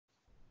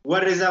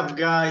What is up,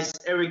 guys?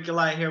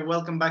 Ericeliah here.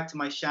 Welcome back to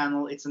my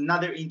channel. It's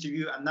another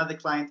interview, another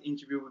client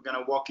interview we're going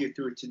to walk you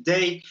through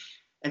today.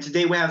 And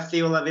today we have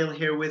Theo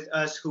here with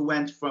us, who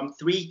went from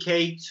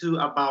 3K to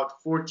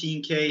about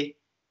 14K,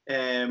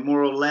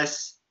 more or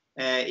less,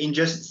 in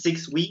just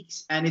 6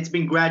 weeks. And it's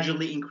been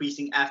gradually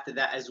increasing after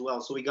that as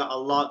well. So we got a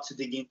lot to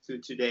dig into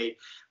today.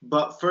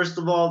 But first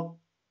of all,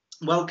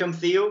 welcome,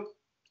 Theo.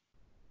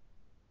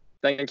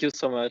 Thank you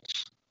so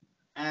much.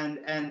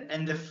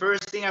 And the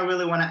first thing I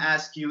really want to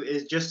ask you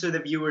is, just so the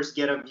viewers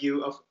get a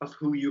view of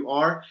who you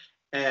are,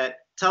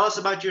 tell us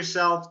about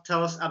yourself,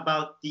 tell us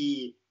about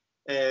the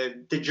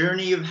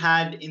journey you've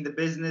had in the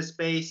business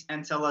space,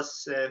 and tell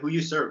us who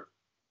you serve.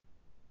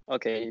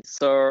 Okay,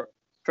 so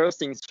first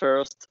things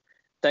first,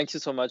 thank you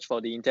so much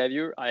for the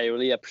interview. I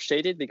really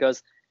appreciate it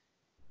because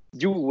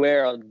you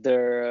were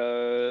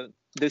the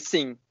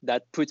thing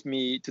that put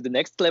me to the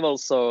next level.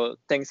 So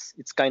thanks,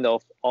 it's kind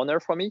of honor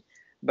for me.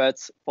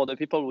 But for the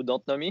people who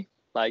don't know me,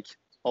 like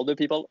all the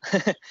people,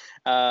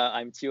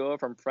 I'm Theo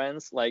from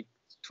France, like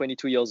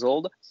 22 years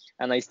old,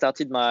 and I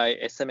started my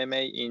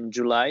SMMA in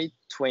July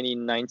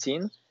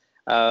 2019.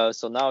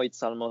 So now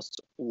it's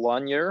almost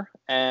 1 year.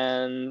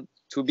 And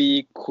to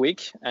be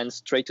quick and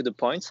straight to the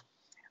point,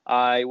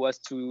 I was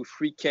to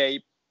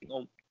 3K,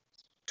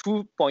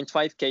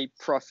 2.5K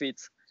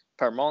profit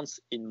per month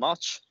in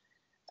March.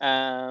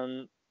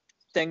 And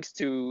thanks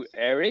to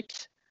Eric,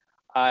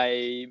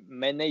 I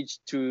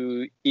managed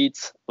to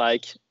hit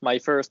like my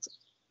first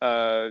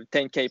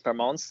 10K per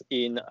month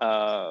it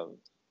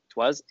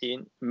was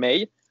in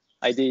May.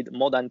 I did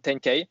more than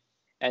 10K,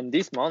 and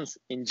this month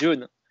in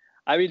June,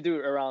 I will do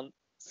around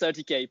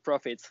 30K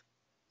profit.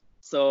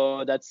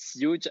 So that's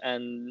huge,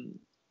 and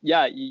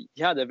yeah, he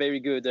had a very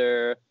good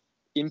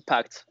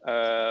impact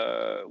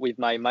with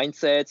my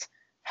mindset,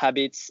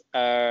 habits,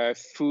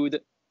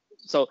 food.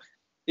 So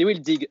he will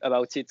dig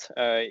about it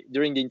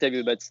during the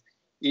interview, but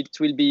it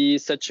will be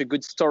such a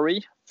good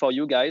story for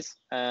you guys,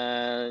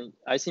 and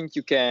I think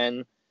you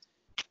can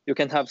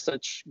have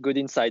such good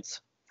insights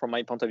from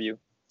my point of view.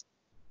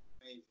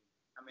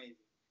 Amazing.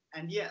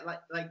 And yeah,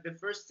 like the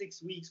first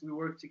 6 weeks we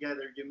worked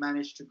together, you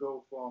managed to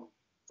go from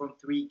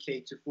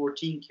 3K to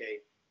 14K.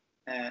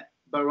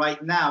 But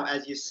right now,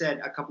 as you said,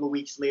 a couple of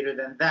weeks later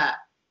than that,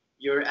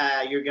 you're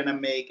gonna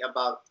make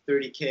about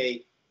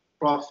 30K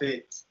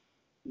profit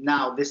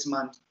now this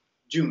month,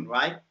 June,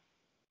 right?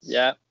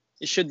 Yeah,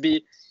 it should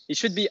be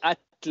at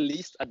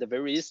least, at the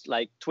very least,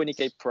 like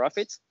 20K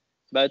profit.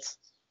 But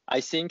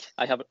I think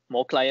I have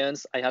more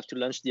clients. I have to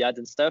launch the ad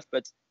and stuff.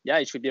 But yeah,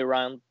 it should be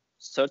around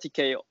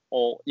 30K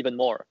or even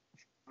more.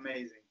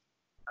 Amazing.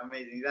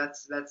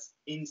 That's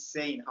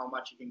insane how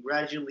much you can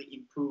gradually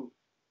improve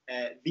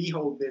the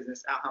whole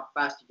business and how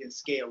fast you can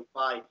scale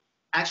by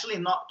actually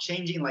not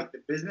changing like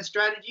the business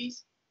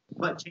strategies,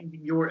 but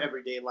changing your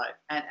everyday life.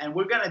 And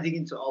we're gonna dig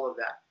into all of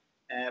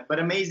that. But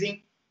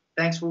amazing.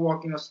 Thanks for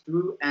walking us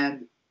through.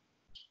 And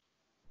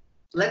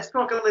let's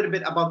talk a little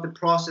bit about the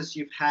process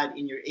you've had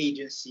in your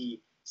agency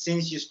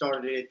since you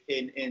started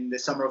it in the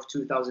summer of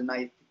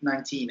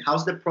 2019.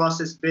 How's the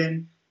process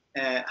been?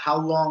 How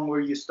long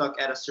were you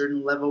stuck at a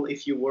certain level,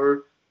 if you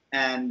were?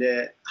 And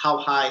how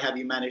high have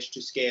you managed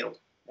to scale?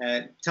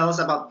 Tell us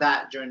about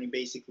that journey,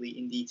 basically,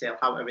 in detail,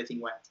 how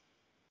everything went.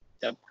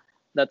 Yep.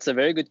 That's a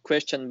very good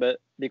question, but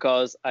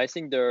because I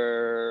think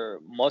the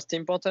most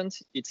important,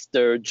 it's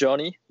the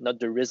journey, not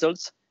the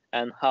results,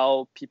 and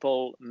how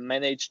people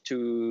manage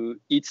to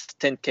hit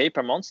 10K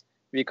per month,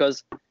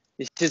 because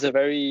this is a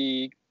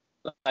very,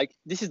 like,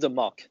 this is the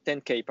mark,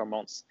 10K per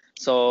month.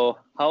 So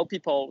how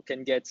people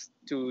can get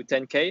to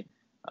 10K,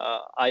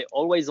 I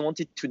always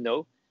wanted to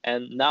know,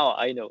 and now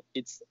I know.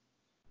 It's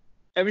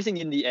everything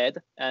in the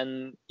head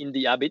and in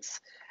the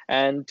habits.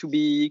 And to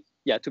be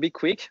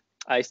quick,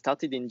 I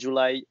started in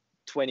July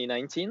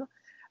 2019,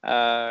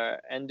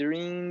 and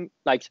during,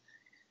 like,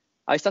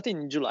 I started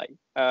in July.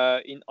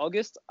 In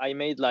August, I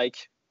made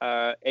like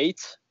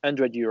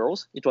 800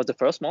 euros. It was the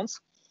first month.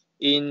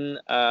 In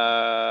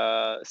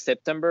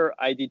September,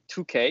 I did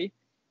 2K.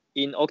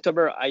 In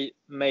October, I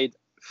made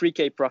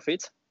 3K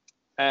profit.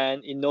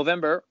 And in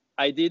November,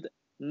 I did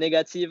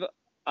negative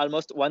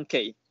almost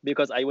 1K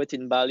because I went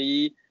in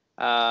Bali.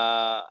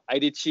 I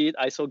did cheat.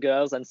 I saw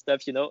girls and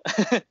stuff, you know.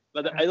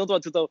 But I don't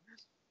want to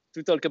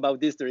talk about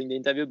this during the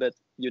interview, but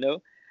you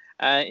know.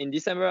 In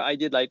December, I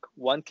did like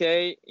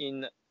 1K.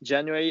 In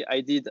January,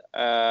 I did,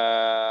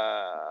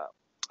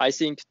 I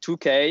think,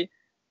 2K.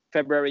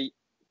 February,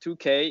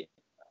 2K.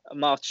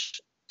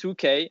 March,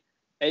 2K.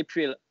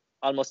 April,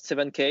 almost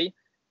 7K.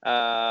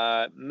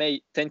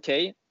 May,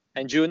 10K.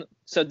 And June,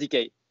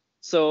 30K.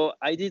 So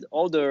I did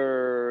all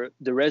the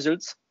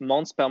results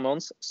month per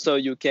month, so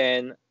you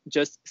can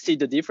just see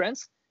the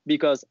difference,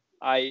 because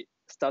I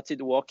started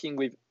working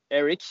with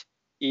Eric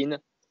in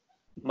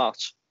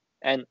March.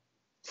 And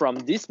from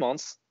this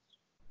month,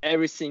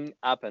 everything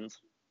happened.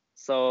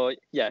 So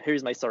yeah,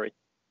 here's my story.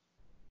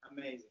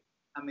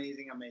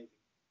 Amazing.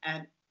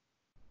 And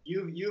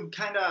you've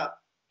kind of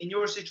in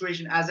your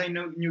situation, as I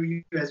knew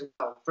you as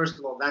well, first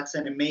of all, that's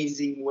an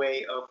amazing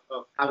way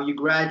of how you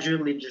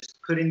gradually just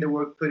put in the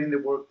work,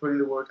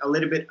 a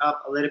little bit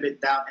up, a little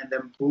bit down, and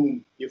then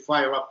boom, you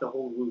fire up the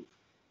whole roof.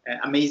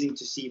 Amazing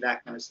to see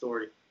that kind of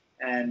story.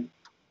 And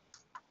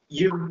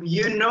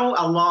you know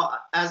a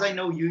lot, as I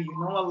know you, you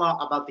know a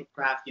lot about the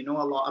craft, you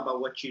know a lot about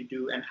what you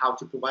do and how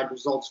to provide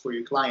results for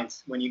your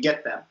clients when you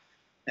get them.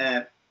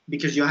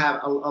 Because you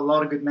have a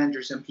lot of good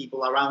mentors and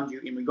people around you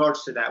in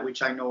regards to that,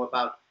 which I know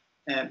about.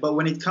 But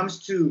when it comes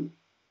to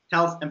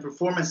health and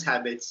performance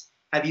habits,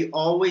 have you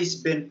always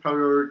been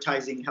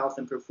prioritizing health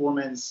and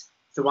performance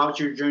throughout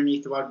your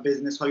journey, throughout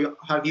business?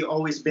 Have you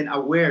always been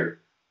aware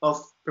of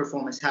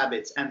performance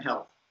habits and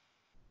health?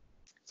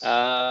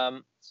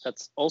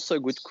 That's also a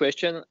good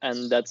question,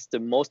 and that's the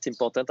most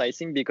important, I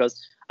think,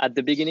 because at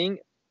the beginning,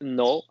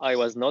 no, I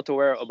was not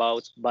aware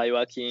about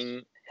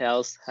biohacking,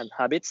 health, and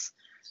habits.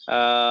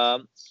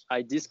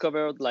 I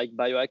discovered like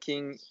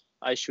biohacking,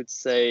 I should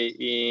say,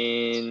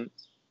 in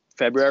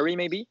February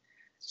maybe.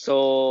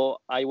 So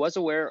I was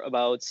aware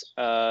about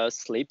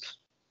sleep,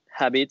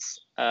 habits,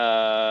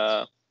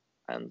 and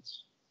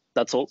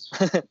that's all.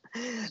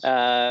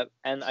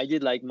 And I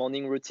did like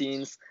morning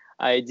routines.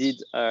 I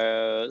did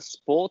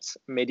sports,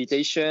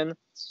 meditation.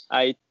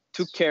 I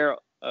took care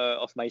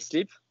of my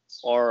sleep,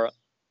 or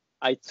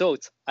I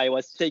thought I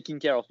was taking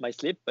care of my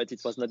sleep, but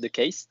it was not the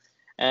case.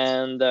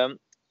 And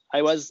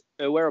I was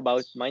aware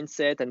about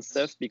mindset and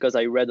stuff because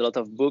I read a lot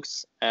of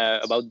books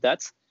about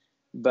that.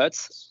 But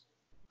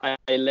I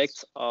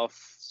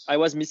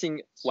was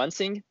missing one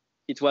thing.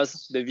 It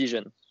was the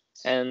vision.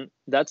 And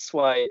that's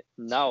why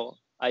now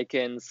I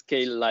can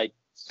scale like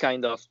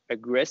kind of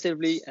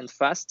aggressively and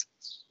fast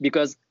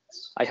because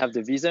I have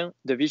the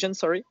vision,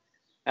 sorry,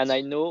 and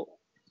I know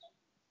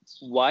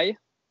why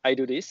I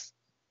do this.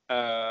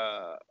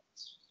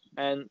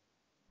 And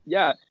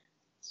yeah,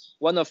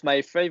 one of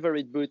my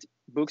favorite books,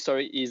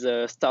 is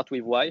Start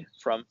with Why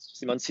from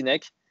Simon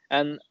Sinek,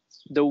 and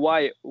the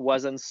why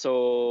wasn't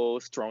so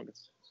strong.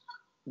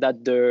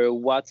 That the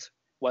what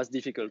was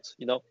difficult,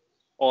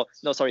 Or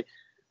no, sorry,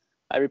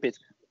 I repeat.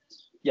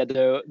 Yeah,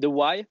 the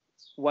why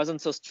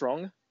wasn't so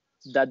strong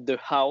that the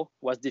how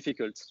was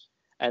difficult.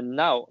 And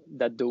now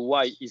that the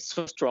why is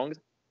so strong,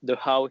 the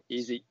how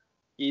is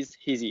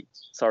easy.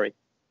 Sorry,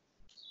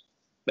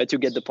 but you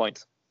get the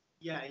point.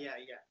 Yeah,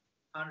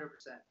 100%.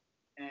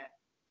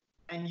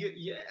 And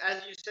you,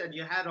 as you said,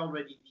 you had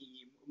already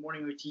the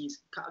morning routines,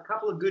 a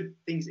couple of good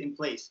things in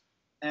place.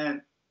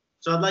 And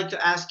so I'd like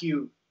to ask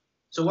you,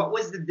 so what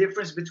was the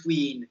difference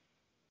between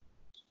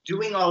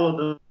doing all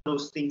of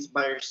those things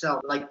by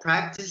yourself, like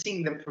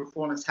practicing the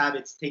performance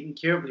habits, taking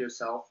care of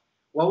yourself?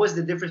 What was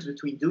the difference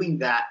between doing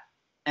that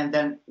and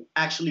then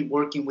actually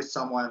working with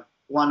someone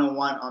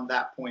one-on-one on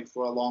that point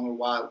for a longer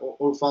while,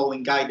 or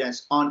following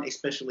guidance on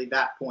especially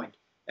that point?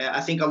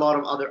 I think a lot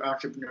of other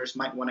entrepreneurs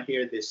might want to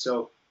hear this.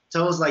 So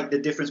tell us like the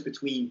difference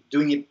between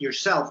doing it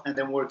yourself and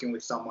then working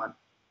with someone.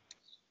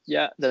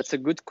 Yeah, that's a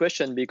good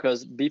question,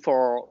 because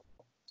before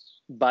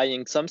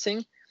buying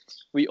something,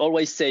 we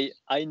always say,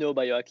 I know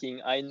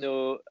biohacking, I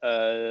know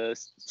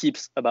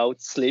tips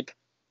about sleep,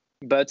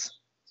 but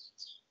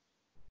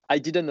I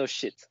didn't know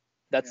shit.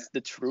 That's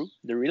the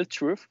real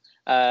truth.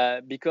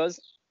 Because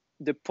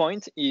the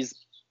point is,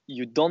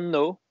 you don't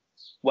know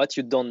what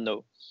you don't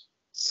know.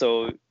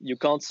 So you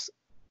can't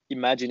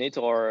imagine it,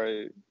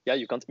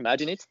 you can't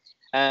imagine it.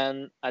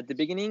 And at the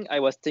beginning, I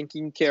was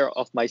taking care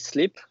of my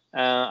sleep.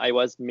 I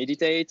was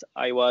meditate.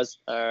 I was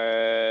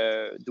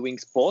doing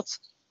sports.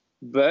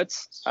 But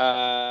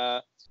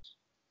for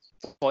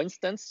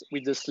instance,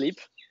 with the sleep,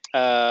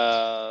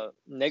 at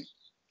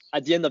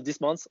the end of this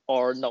month,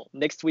 or no,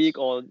 next week,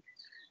 or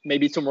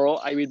maybe tomorrow,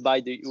 I will buy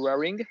the Oura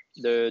ring,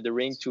 the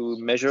ring to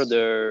measure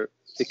the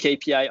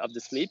KPI of the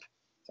sleep.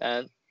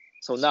 And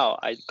so now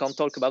I can't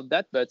talk about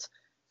that, but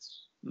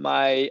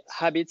my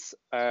habits,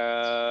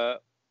 how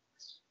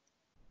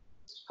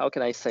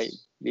can I say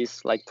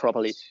this like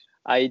properly?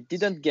 I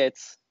didn't get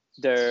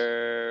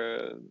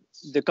the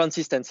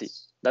consistency.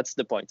 That's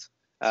the point.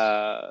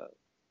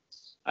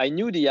 I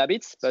knew the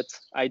habits, but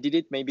I did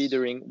it maybe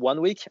during 1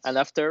 week, and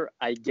after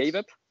I gave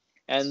up.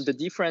 And the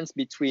difference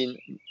between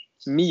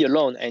me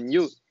alone and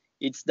you,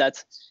 it's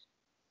that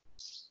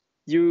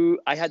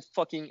I had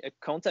fucking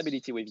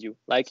accountability with you.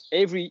 Like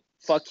every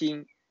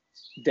fucking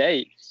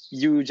day,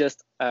 you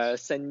just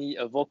send me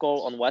a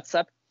vocal on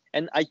WhatsApp,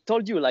 and I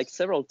told you like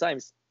several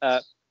times,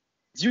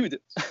 dude,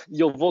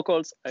 your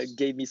vocals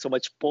gave me so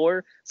much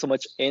power, so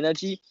much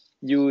energy.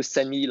 You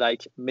send me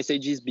like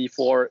messages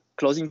before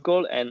closing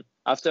call, and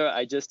after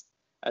I just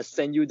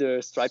send you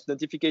the Stripe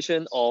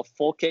notification of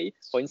 4K,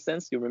 for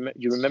instance. You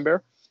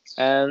remember?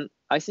 And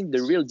I think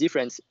the real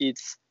difference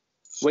is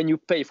when you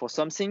pay for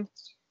something,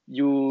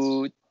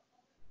 you're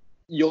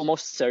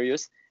most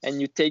serious and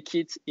you take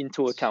it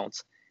into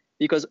account.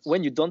 Because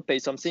when you don't pay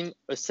something,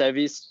 a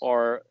service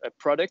or a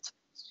product,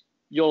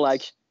 you're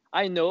like,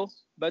 I know,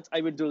 but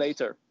I will do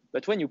later.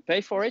 But when you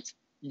pay for it,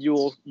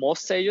 you're more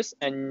serious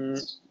and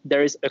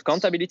there is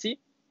accountability.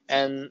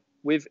 And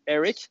with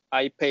Eric,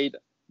 I paid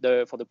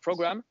for the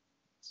program,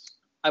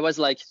 I was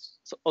like,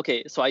 so,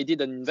 okay, so I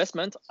did an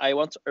investment. I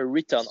want a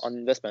return on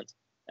investment.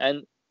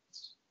 And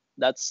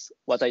that's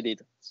what I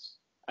did.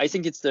 I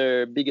think it's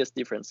the biggest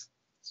difference.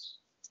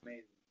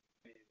 Amazing,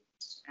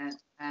 amazing.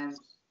 And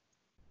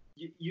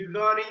you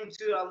got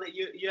into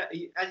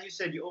as you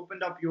said, you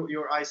opened up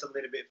your eyes a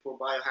little bit for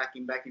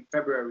biohacking back in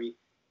February,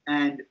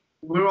 and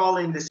we're all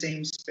in the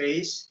same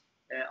space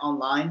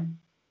online.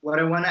 What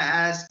I want to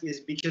ask is,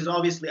 because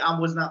obviously I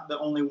was not the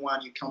only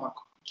one you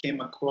came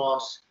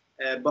across,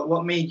 but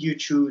what made you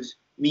choose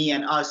me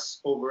and us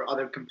over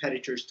other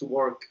competitors to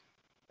work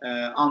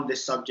on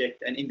this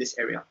subject and in this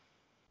area?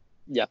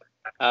 Yeah,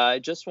 I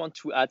just want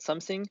to add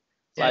something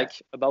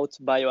like about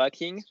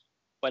biohacking.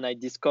 When I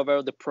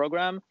discovered the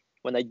program,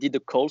 when I did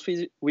the calls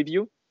with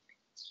you,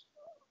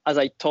 as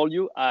I told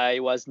you, I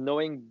was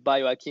knowing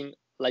biohacking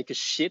like a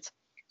shit.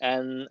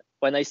 And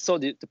when I saw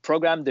the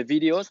program, the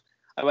videos,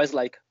 I was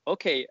like,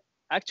 okay,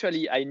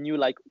 actually, I knew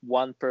like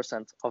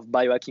 1% of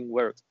biohacking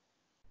word.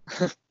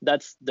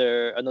 That's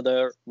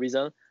another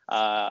reason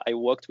I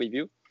worked with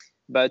you.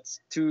 But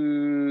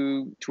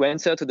to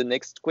answer to the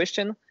next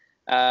question,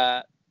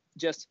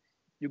 just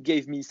you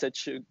gave me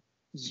such a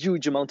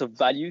huge amount of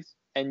value,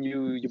 and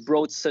you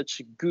brought such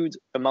a good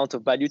amount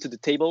of value to the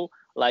table.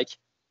 Like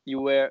you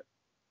were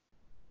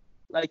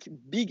like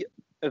big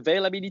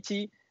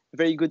availability,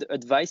 very good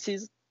advice,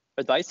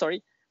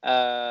 sorry.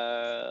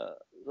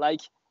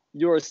 Like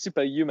you're a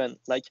superhuman.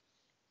 Like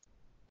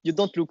you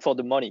don't look for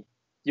the money,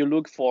 you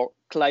look for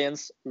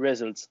clients'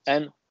 results.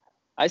 And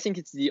I think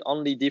it's the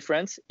only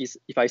difference is,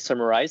 if I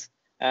summarize,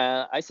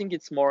 I think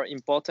it's more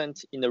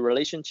important in a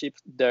relationship,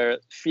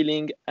 the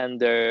feeling and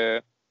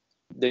the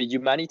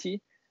humanity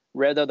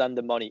rather than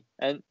the money.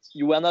 And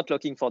you were not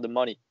looking for the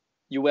money.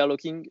 You were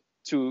looking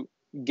to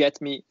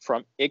get me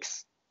from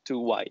X to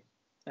Y.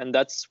 And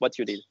that's what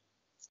you did.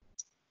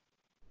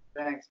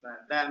 Thanks, man.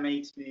 That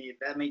makes me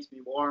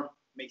warm,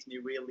 makes me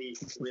really,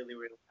 really,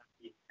 really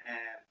happy.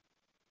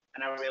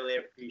 And I really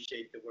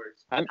appreciate the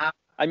words.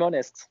 I'm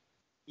honest.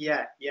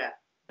 Yeah.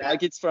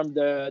 Like it's from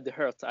the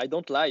heart. I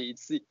don't lie.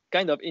 It's a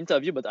kind of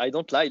interview, but I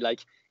don't lie.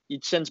 Like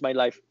it changed my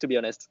life, to be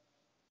honest,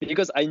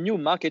 because I knew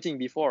marketing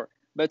before,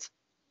 but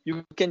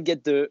you can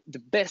get the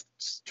best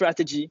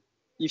strategy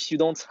if you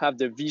don't have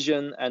the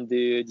vision and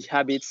the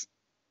habits.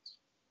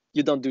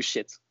 You don't do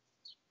shit.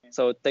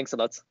 So thanks a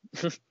lot.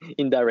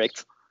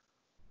 Indirect.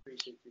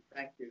 Appreciate you.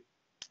 Thank you.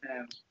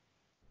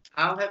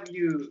 How have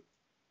you?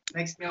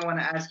 Next thing I want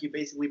to ask you,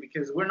 basically,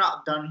 because we're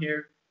not done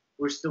here.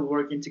 We're still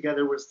working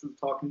together. We're still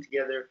talking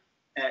together.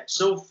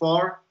 So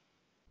far,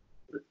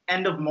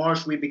 end of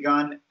March we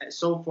begun.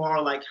 So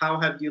far, like, how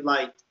have you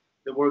liked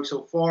the work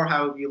so far?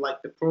 How have you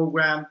liked the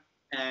program?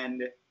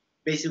 And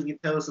basically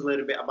tell us a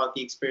little bit about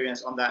the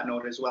experience on that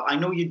note as well. I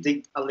know you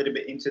dig a little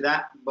bit into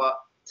that, but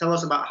tell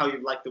us about how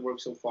you've liked the work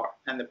so far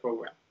and the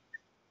program.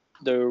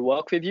 The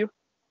work with you?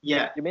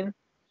 Yeah. You mean?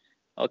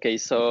 Okay,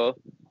 so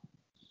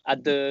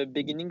at the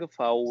beginning of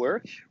our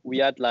work, we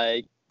had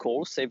like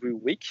calls every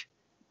week.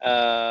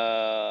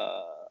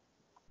 And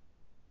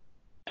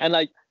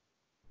like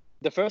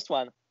the first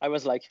one, I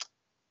was like,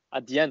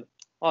 at the end,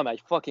 oh my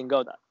fucking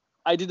God,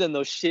 I didn't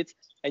know shit.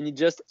 And it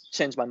just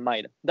changed my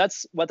mind.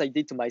 That's what I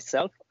did to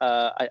myself.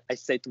 I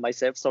said to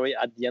myself, sorry,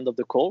 at the end of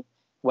the call,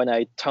 when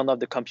I turned off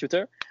the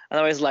computer. And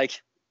I was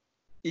like,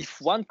 if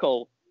one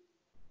call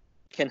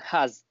can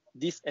has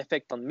this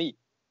effect on me,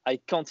 I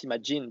can't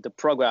imagine the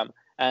program.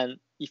 And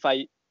if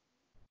I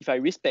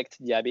respect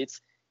the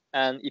habits,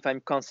 and if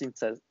I'm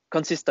consistent,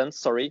 on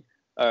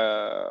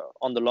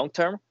the long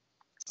term.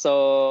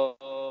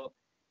 So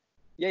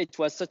yeah, it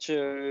was such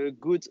a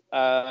good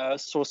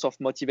source of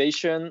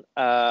motivation.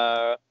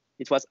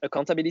 It was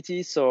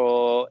accountability.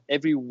 So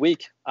every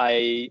week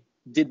I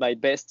did my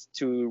best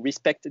to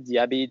respect the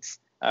habits,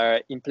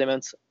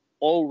 implement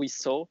all we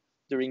saw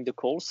during the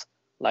calls,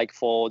 like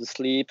for the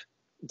sleep,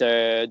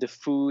 the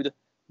food,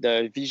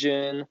 the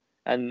vision,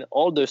 and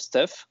all the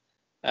stuff.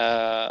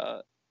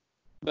 But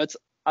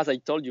as I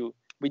told you,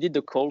 we did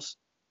the calls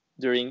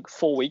during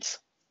 4 weeks.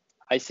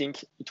 I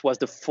think it was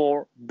the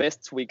 4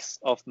 best weeks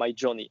of my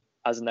journey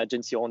as an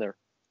agency owner.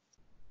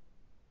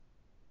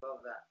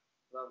 Love that.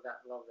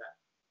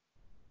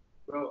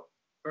 Bro,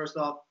 first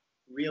off,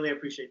 really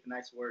appreciate the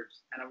nice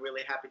words. And I'm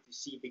really happy to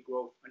see the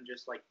growth in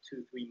just like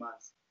 2-3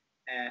 months.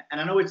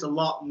 And I know it's a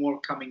lot more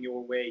coming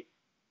your way.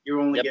 You're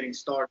only getting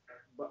started.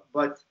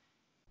 But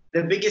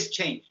the biggest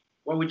change,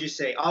 what would you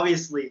say?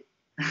 Obviously,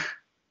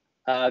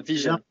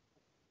 vision.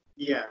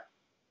 Yeah.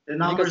 The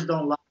numbers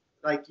don't lie.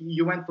 Like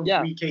you went from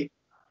 3K,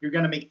 you're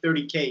going to make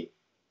 30K.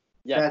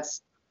 Yeah.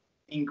 That's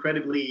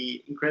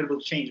incredible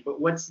change. But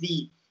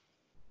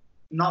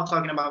not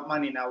talking about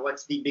money now,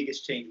 what's the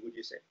biggest change, would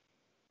you say?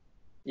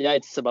 Yeah,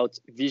 it's about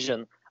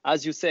vision.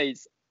 As you said,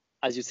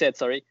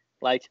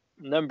 like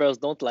numbers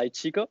don't lie,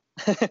 Chico.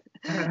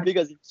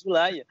 Because in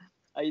July,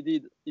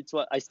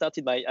 I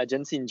started my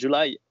agency in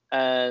July,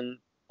 and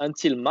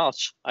until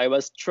March, I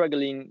was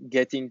struggling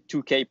getting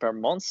 2K per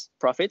month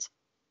profit.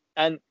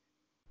 And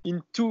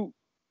in 2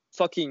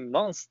 fucking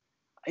months,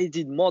 I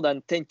did more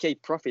than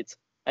 10K profit.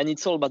 and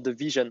it's all about the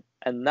vision.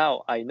 And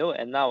now I know,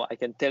 and now I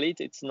can tell it.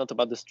 It's not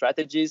about the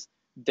strategies,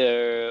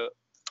 the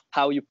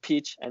how you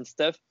pitch and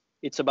stuff.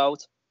 It's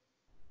about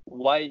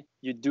why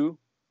you do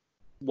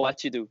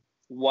what you do.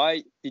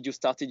 Why did you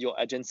started your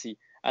agency?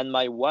 And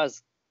my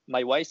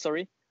why,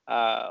 sorry,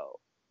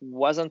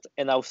 wasn't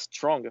enough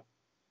strong.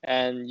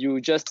 And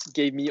you just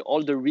gave me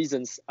all the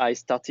reasons I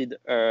started,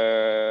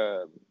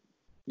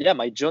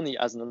 my journey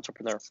as an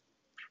entrepreneur.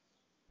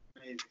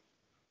 Amazing,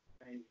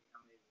 amazing,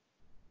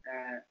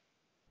 amazing.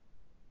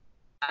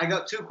 I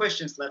got 2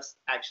 questions left,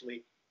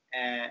 actually.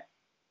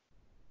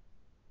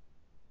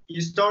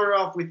 You started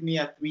off with me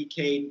at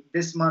 3K.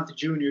 This month,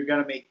 June, you're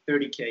gonna make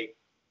 30K.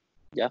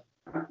 Yeah.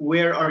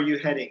 Where are you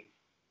heading?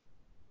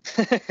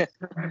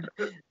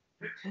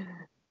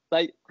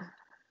 Like,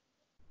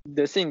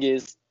 the thing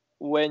is,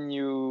 when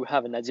you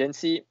have an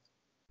agency,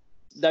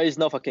 there is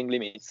no fucking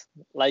limits.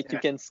 Like, you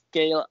can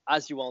scale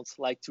as you want,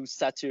 like to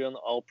Saturn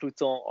or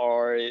Pluton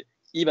or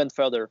even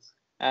further.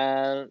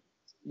 And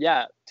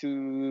yeah,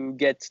 to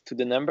get to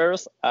the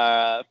numbers,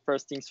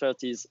 first things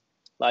first is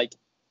like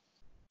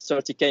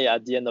 30K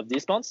at the end of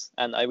this month,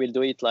 and I will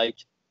do it like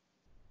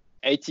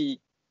 80%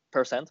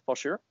 for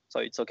sure, so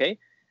it's okay.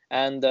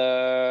 And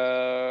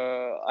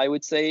I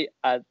would say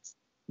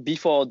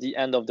before the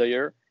end of the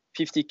year,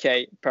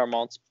 50K per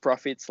month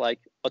profits, like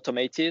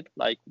automated,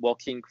 like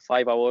working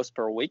 5 hours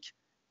per week.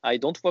 I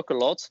don't work a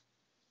lot.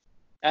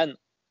 And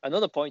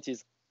another point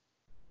is,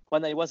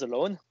 when I was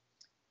alone,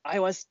 I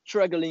was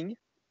struggling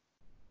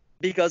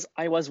because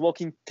I was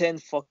working 10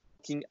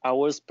 fucking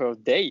hours per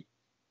day,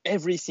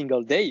 every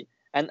single day.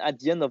 And at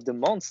the end of the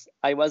month,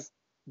 I was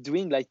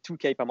doing like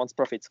 2K per month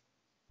profit.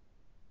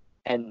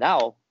 And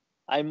now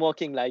I'm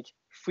working like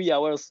 3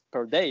 hours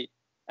per day.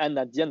 And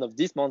at the end of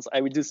this month, I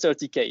will do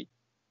 30K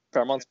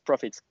per month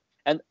profit.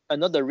 And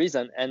another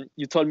reason, and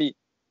you told me,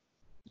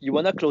 you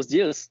want to close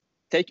deals,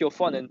 take your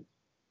phone and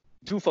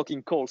do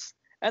fucking calls.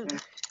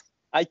 And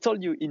I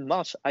told you in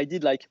March, I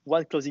did like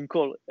 1 closing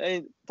call.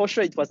 And for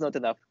sure, it was not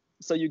enough.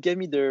 So you gave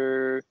me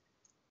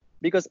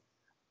because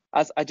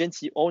as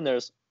agency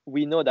owners,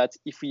 we know that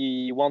if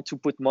we want to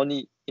put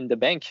money in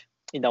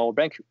our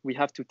bank, we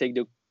have to take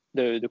the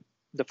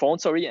phone,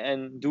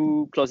 and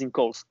do closing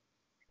calls.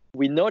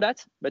 We know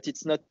that, but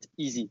it's not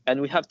easy.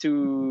 And we have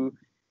to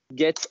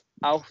get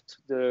out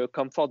the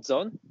comfort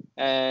zone.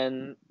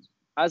 And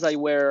as I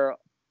was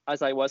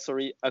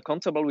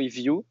accountable with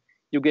you,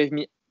 you gave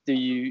me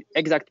the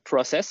exact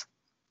process,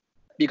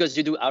 because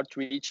you do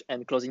outreach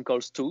and closing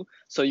calls too.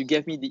 So you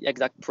gave me the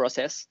exact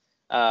process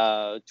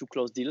to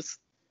close deals.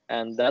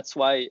 And that's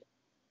why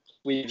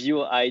with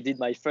you, I did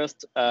my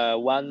first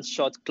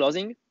one-shot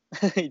closing.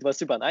 It was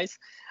super nice.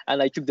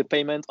 And I took the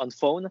payment on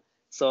phone.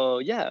 So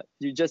yeah,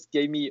 you just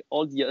gave me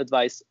all the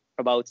advice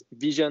about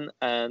vision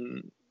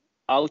and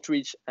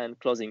outreach and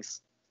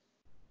closings.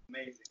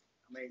 Amazing,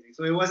 amazing.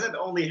 So it wasn't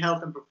only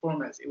health and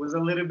performance. It was a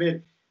little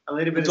bit of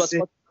it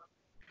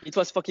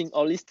was fucking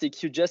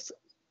holistic. You just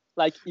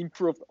like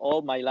improved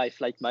all my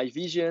life, like my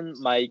vision,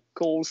 my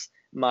goals,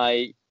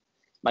 my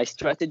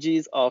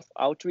strategies of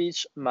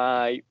outreach,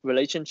 my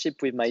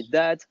relationship with my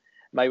dad,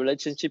 my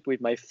relationship with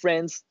my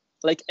friends,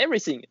 like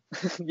everything.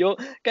 You're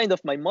kind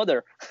of my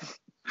mother.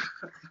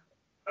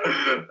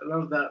 I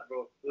love that,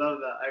 bro. Love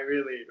that. I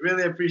really,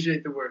 really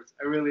appreciate the words.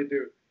 I really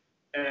do.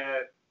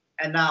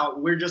 And now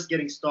we're just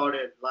getting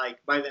started.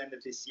 Like by the end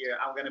of this year,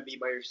 I'm gonna be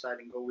by your side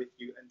and go with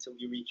you until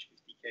you reach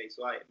 50K.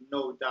 So I have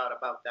no doubt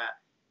about that.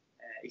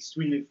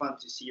 Extremely fun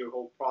to see your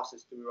whole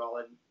process through it all,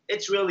 and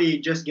it's really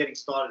just getting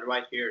started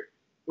right here.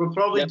 We'll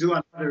probably do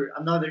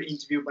another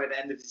interview by the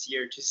end of this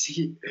year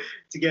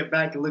to get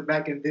back and look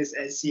back at this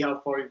and see how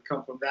far you've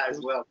come from that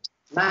as well.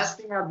 Last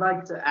thing I'd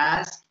like to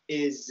ask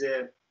is,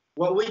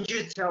 what would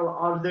you tell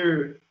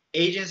other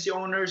agency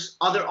owners,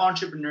 other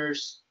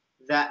entrepreneurs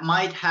that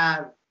might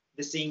have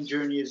the same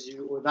journey as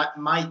you, or that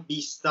might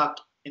be stuck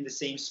in the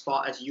same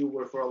spot as you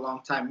were for a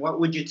long time? What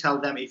would you tell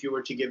them if you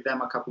were to give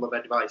them a couple of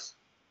advice?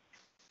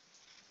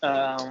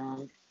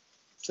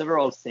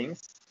 Several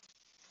things,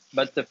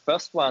 but the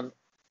first one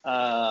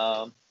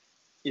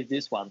is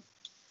this one.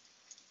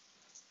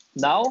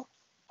 Now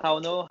I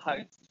know how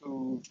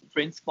to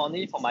print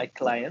money for my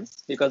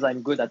clients because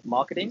I'm good at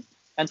marketing,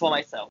 and for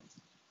myself.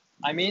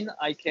 I mean,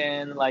 I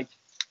can, like,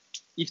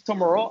 if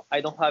tomorrow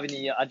I don't have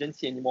any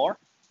agency anymore,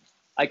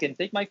 I can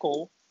take my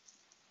call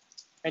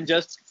and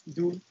just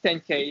do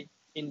 10K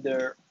in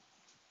the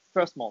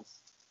first month,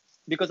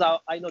 because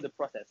I know the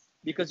process,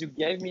 because you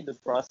gave me the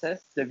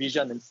process, the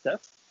vision and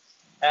stuff.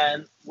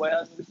 And when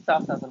you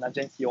start as an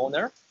agency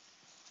owner,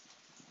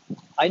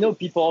 I know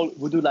people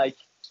who do like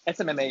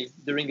SMMA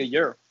during a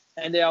year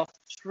and they are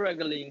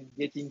struggling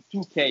getting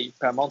 2K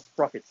per month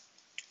profits.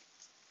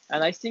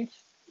 And I think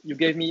you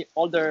gave me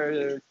all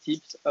the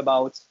tips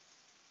about,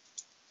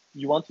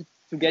 you want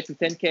to get to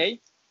 10K,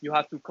 you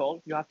have to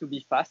call, you have to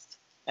be fast.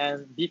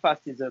 And be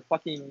fast is a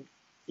fucking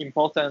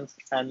important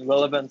and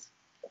relevant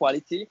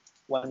quality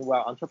when we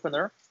are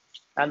entrepreneur.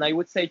 And I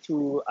would say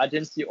to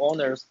agency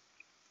owners,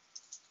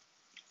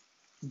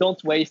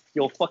 don't waste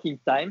your fucking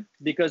time,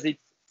 because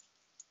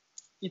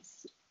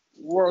it's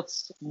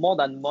worth more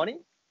than money,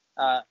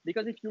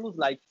 because if you lose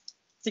like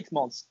 6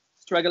 months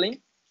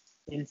struggling,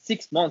 in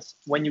 6 months,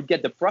 when you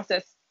get the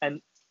process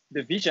and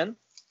the vision,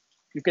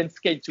 you can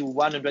scale to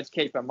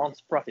 100K per month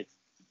profit.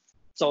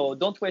 So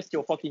don't waste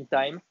your fucking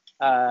time.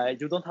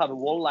 You don't have a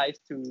whole life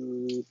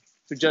to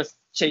just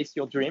chase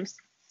your dreams.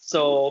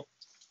 So,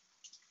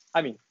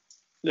 I mean,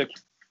 look,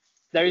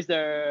 there is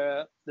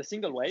the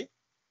single way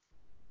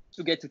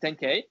to get to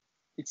 10K.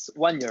 It's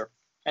 1 year.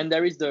 And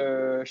there is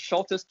the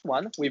shortest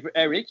one with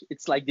Eric.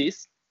 It's like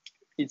this.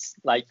 It's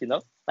like,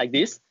 like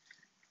this.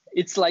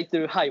 It's like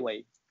the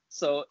highway.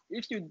 So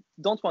if you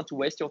don't want to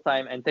waste your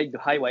time and take the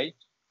highway,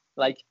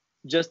 like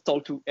just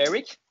talk to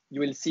Eric.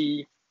 You will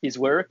see his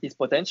work, his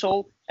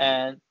potential,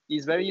 and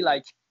he's very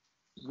like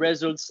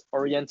results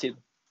oriented.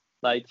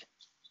 Like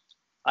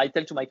I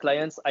tell to my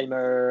clients, I'm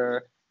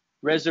a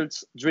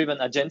results driven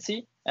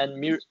agency,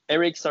 and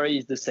Eric,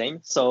 is the same.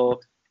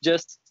 So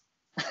just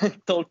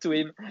talk to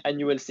him and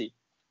you will see.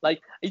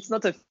 Like it's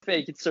not a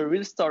fake, it's a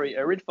real story,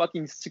 a real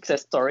fucking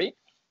success story,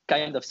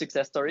 kind of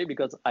success story,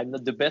 because I'm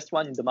not the best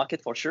one in the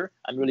market for sure.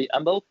 I'm really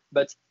humble,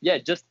 but yeah,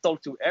 just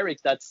talk to Eric.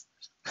 That's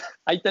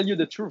I tell you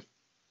the truth.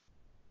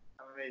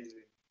 Amazing.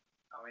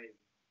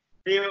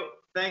 Theo,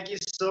 thank you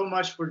so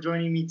much for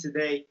joining me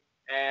today.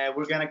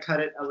 We're gonna cut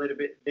it a little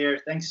bit there.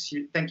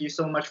 Thank you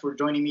so much for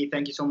joining me.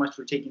 Thank you so much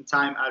for taking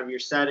time out of your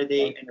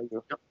Saturday and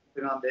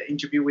jumping on the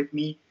interview with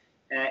me.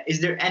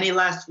 Is there any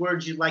last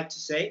words you'd like to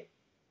say?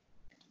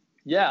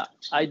 Yeah,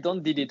 I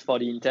don't did it for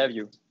the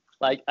interview.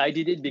 Like I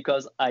did it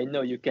because I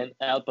know you can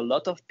help a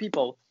lot of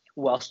people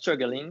who are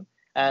struggling,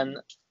 and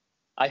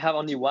I have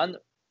only one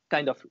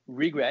kind of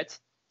regret.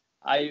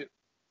 I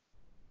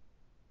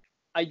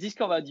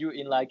discovered you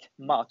in like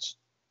March.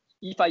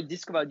 If I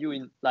discovered you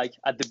in like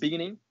at the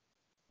beginning,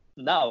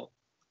 now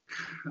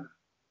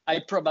I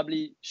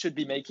probably should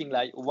be making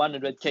like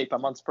 100K per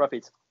month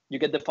profit. You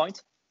get the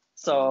point?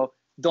 So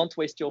don't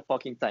waste your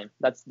fucking time.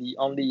 That's the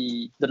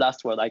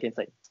last word I can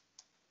say.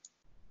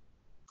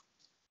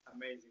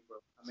 Amazing, bro.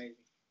 Amazing.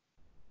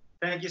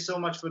 Thank you so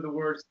much for the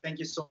words. Thank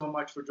you so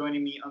much for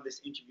joining me on this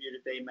interview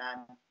today, man.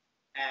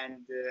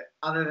 And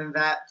other than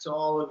that, to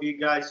all of you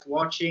guys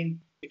watching,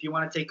 if you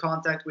want to take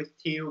contact with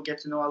Theo, get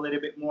to know a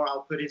little bit more,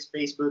 I'll put his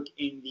Facebook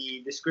in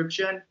the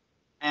description.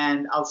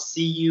 And I'll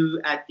see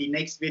you at the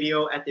next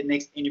video, at the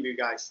next interview,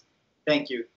 guys. Thank you.